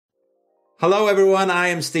Hello everyone, I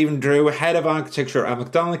am Stephen Drew, Head of Architecture at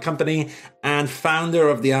McDonald Company and founder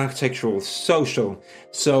of the Architectural Social.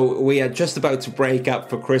 So we are just about to break up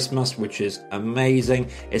for Christmas, which is amazing.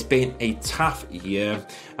 It's been a tough year,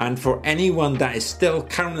 and for anyone that is still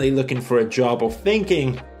currently looking for a job or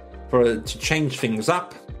thinking to change things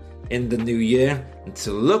up in the new year and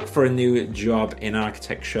to look for a new job in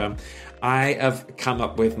architecture, I have come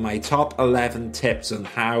up with my top 11 tips on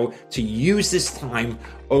how to use this time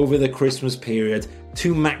over the Christmas period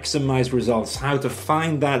to maximize results, how to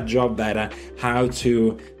find that job better, how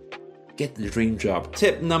to get the dream job.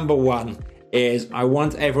 Tip number 1 is I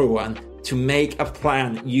want everyone to make a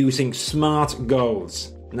plan using SMART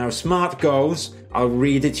goals. Now, SMART goals, I'll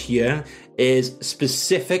read it here, is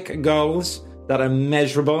specific goals that are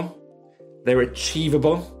measurable, they're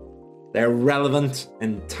achievable, they're relevant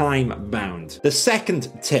and time-bound. The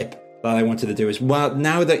second tip that I wanted to do is, well,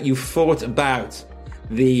 now that you've thought about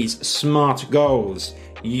these SMART goals,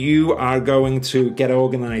 you are going to get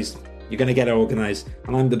organized. You're going to get organized.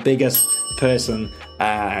 And I'm the biggest person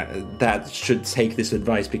that should take this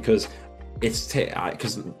advice because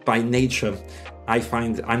because by nature, I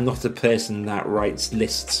find I'm not a person that writes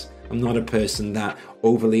lists. I'm not a person that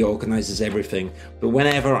overly organizes everything. But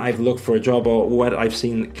whenever I've looked for a job or what I've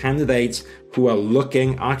seen candidates who are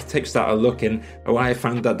looking, architects that are looking, I have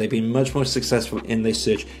found that they've been much more successful in their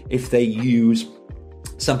search if they use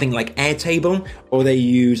something like Airtable or they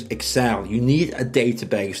use Excel. You need a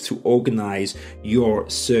database to organize your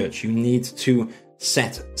search. You need to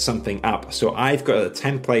set something up. So I've got a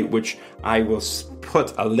template which I will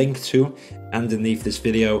put a link to underneath this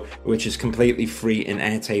video, which is completely free in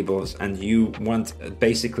Airtables, and you want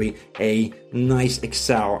basically a nice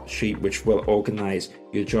Excel sheet which will organize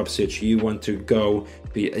your job search. You want to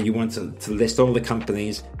list all the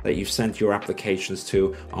companies that you've sent your applications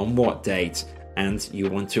to, on what date, and you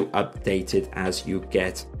want to update it as you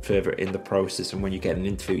get further in the process. And when you get an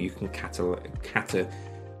interview, you can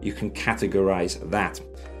categorize that.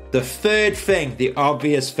 The third thing, the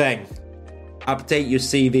obvious thing, update your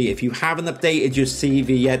CV. If you haven't updated your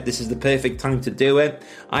CV yet, this is the perfect time to do it.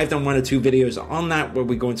 I've done 1 or 2 videos on that where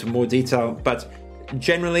we go into more detail, but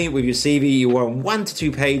generally with your CV, you want 1 to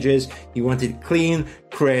 2 pages. You want it clean,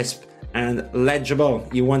 crisp, and legible.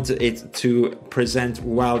 You want it to present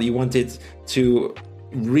well. You want it to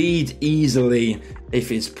read easily.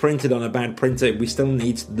 If it's printed on a bad printer, we still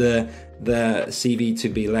need the CV to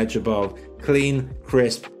be legible, clean,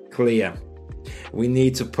 crisp, clear. We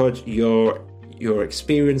need to put your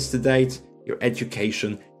experience to date, your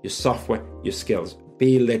education, your software, your skills.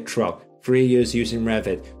 Be literal. 3 years using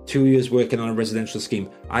Revit, 2 years working on a residential scheme.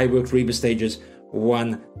 I worked RIBA stages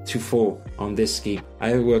 1 to 4 on this scheme.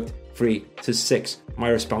 I worked 3 to 6. My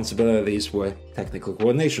responsibilities were technical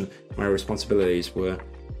coordination. My responsibilities were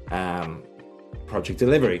project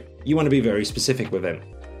delivery. You want to be very specific with it.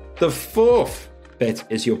 The 4th bit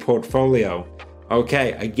is your portfolio.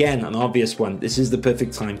 Okay, again, an obvious one. This is the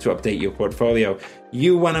perfect time to update your portfolio.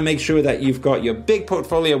 You want to make sure that you've got your big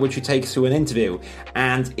portfolio, which you take to an interview.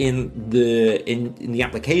 And in the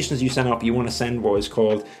applications you send up, you want to send what is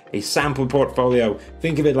called a sample portfolio.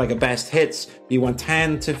 Think of it like a best hits. You want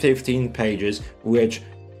 10 to 15 pages, which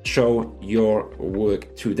show your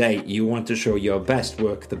work to date. You want to show your best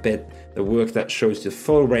work, the work that shows the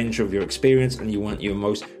full range of your experience, and you want your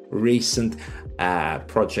most recent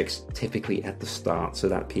projects typically at the start so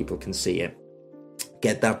that people can see it.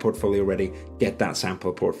 Get that portfolio ready, get that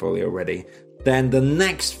sample portfolio ready. Then the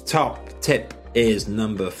next top tip is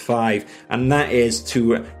number 5, and that is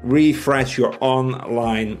to refresh your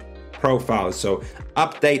online profile. So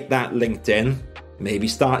update that LinkedIn. Maybe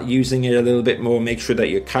start using it a little bit more. Make sure that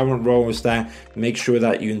your current role is there. Make sure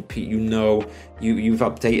that you've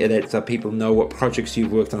updated it so people know what projects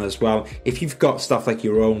you've worked on as well. If you've got stuff like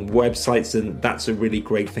your own websites, then that's a really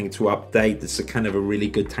great thing to update. It's a kind of a really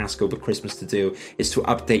good task over Christmas to do, is to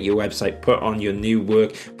update your website, put on your new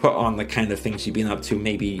work, put on the kind of things you've been up to.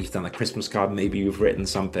 Maybe you've done a Christmas card, maybe you've written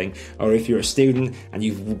something, or if you're a student and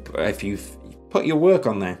if you've put your work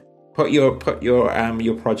on there. Put your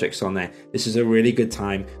projects on there. This is a really good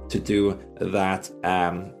time to do that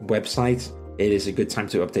website. It is a good time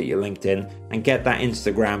to update your LinkedIn and get that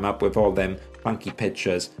Instagram up with all them funky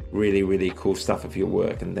pictures, really, really cool stuff of your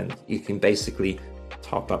work. And then you can basically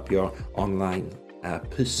top up your online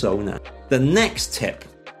persona. The next tip,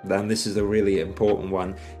 then this is a really important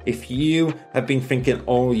one. If you have been thinking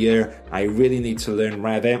all year, I really need to learn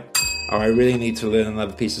Revit, or I really need to learn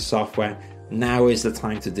another piece of software, now is the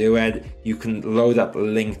time to do it. You can load up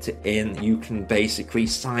LinkedIn. You can basically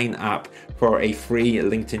sign up for a free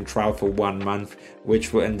LinkedIn trial for 1 month,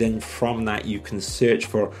 and then from that you can search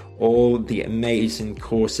for all the amazing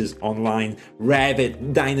courses online.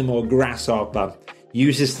 Revit, Dynamo, Grasshopper.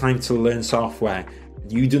 Use this time to learn software.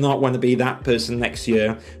 You do not want to be that person next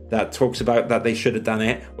year that talks about that they should have done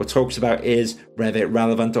it, or talks about, is Revit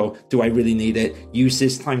relevant, or do I really need it? Use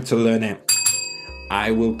this time to learn it. I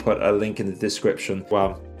will put a link in the description.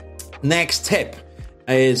 Well, next tip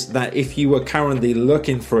is that if you are currently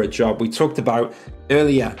looking for a job, we talked about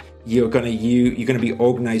earlier, you're going to be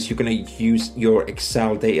organized, you're going to use your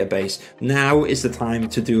Excel database. Now is the time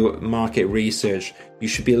to do market research. You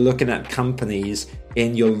should be looking at companies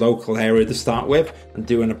in your local area to start with and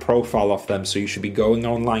doing a profile of them. So you should be going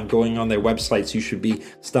online, going on their websites. You should be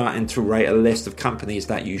starting to write a list of companies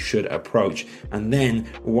that you should approach. And then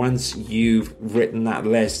once you've written that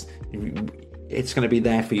list, it's going to be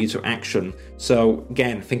there for you to action. So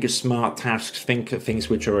again, think of smart tasks, think of things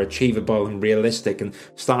which are achievable and realistic, and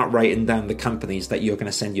start writing down the companies that you're going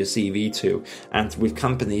to send your CV to. And with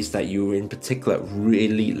companies that you in particular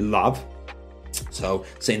really love, so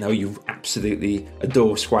say no, you absolutely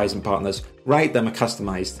adore Squires and Partners, write them a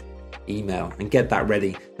customized email and get that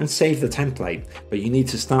ready and save the template. But you need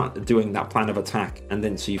to start doing that plan of attack, and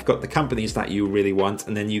then so you've got the companies that you really want,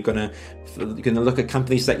 and then you're gonna look at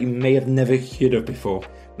companies that you may have never heard of before.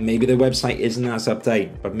 Maybe their website isn't as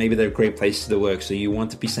updated, but maybe they're a great place to work, so you want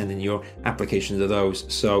to be sending your applications to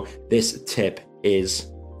those. So this tip is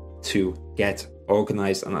to get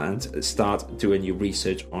organized and start doing your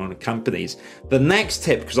research on companies. The next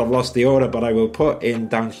tip, because I've lost the order, but I will put in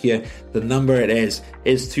down here the number it is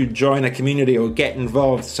to join a community or get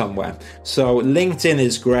involved somewhere. So LinkedIn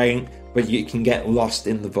is great, but you can get lost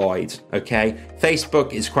in the void. Okay,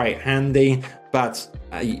 Facebook is quite handy, but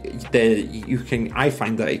I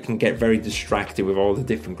find that it can get very distracted with all the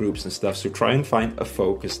different groups and stuff. So try and find a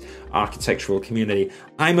focused architectural community.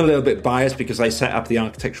 I'm a little bit biased because I set up the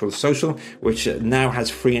Architectural Social, which now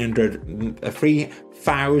has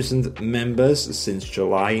 3,000 members since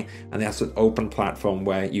July, and that's an open platform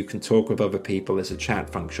where you can talk with other people. There's a chat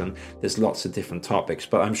function. There's lots of different topics,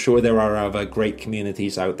 but I'm sure there are other great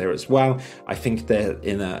communities out there as well. I think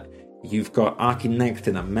you've got Archinect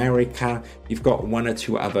in America. You've got one or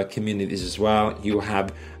two other communities as well. You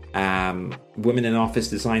have Women in Office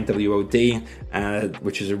Design, WOD,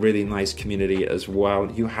 which is a really nice community as well.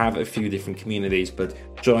 You have a few different communities, but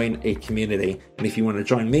join a community. And if you want to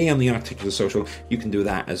join me on the Architectural Social, you can do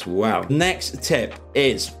that as well. Next tip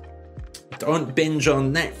is don't binge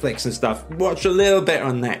on Netflix and stuff. Watch a little bit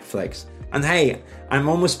on Netflix. And hey, I'm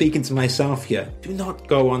almost speaking to myself here. Do not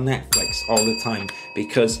go on Netflix all the time,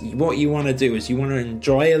 because what you want to do is you want to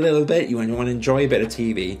enjoy a little bit. You want to enjoy a bit of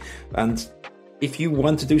TV. And if you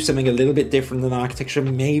want to do something a little bit different than architecture,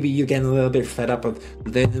 maybe you're getting a little bit fed up of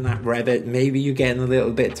learning that Revit. Maybe you're getting a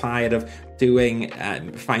little bit tired of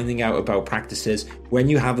finding out about practices. When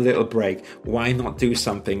you have a little break, why not do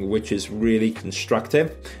something which is really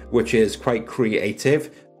constructive, which is quite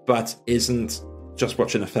creative, but isn't just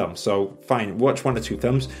watching a film? So fine, watch one or two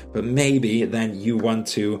films, but maybe then you want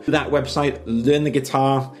to do that website, learn the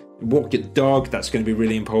guitar, walk your dog. That's going to be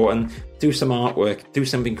really important. Do some artwork, do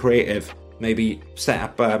something creative. Maybe set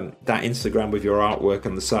up that Instagram with your artwork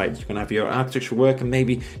on the side. You can have your architectural work and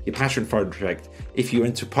maybe your passion project. If you're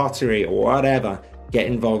into pottery or whatever, get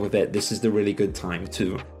involved with it. This is the really good time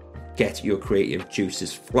to get your creative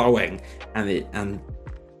juices flowing, and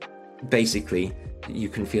basically you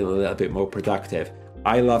can feel a little bit more productive.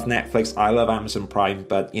 I love Netflix, I love Amazon Prime,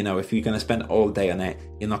 but if you're going to spend all day on it,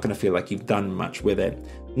 you're not going to feel like you've done much with it.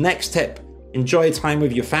 Next tip, enjoy time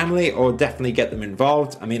with your family, or definitely get them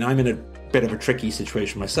involved. I mean, I'm in a bit of a tricky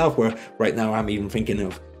situation myself where right now I'm even thinking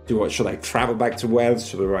of, should I travel back to Wales?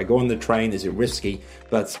 Should I go on the train? Is it risky?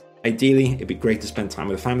 But ideally, it'd be great to spend time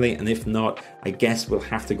with the family, and if not, I guess we'll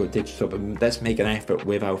have to go digital, but let's make an effort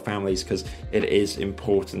with our families, because it is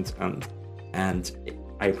important, and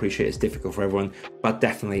I appreciate it's difficult for everyone, but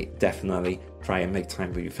definitely try and make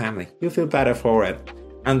time with your family. You'll feel better for it.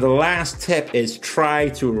 And the last tip is try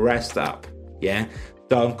to rest up. Yeah,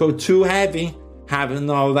 don't go too heavy having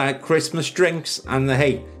all that Christmas drinks. And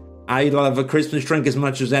hey, I love a Christmas drink as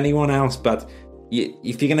much as anyone else, but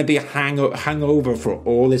if you're going to be hungover for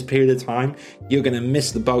all this period of time, you're going to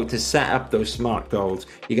miss the boat to set up those SMART goals.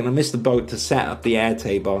 You're going to miss the boat to set up the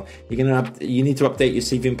Airtable. You need to update your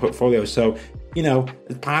CV and portfolio. So,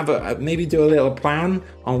 maybe do a little plan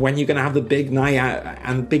on when you're going to have the big night out,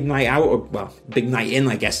 and big night out, or big night in,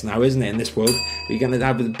 I guess now, isn't it, in this world? You're going to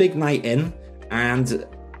have the big night in, and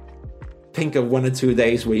think of 1 or 2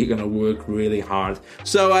 days where you're going to work really hard.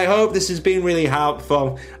 So I hope this has been really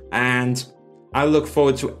helpful, and I look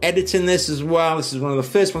forward to editing this as well. This is one of the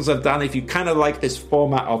first ones I've done. If you kind of like this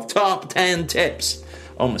format of top 10 tips,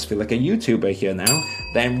 almost feel like a YouTuber here now,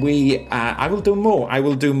 then I will do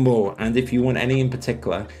more. And if you want any in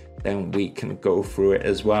particular, then we can go through it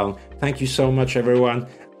as well. Thank you so much, everyone.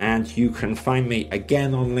 And you can find me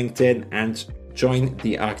again on LinkedIn and join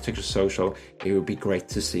the Architecture Social. It would be great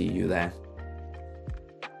to see you there.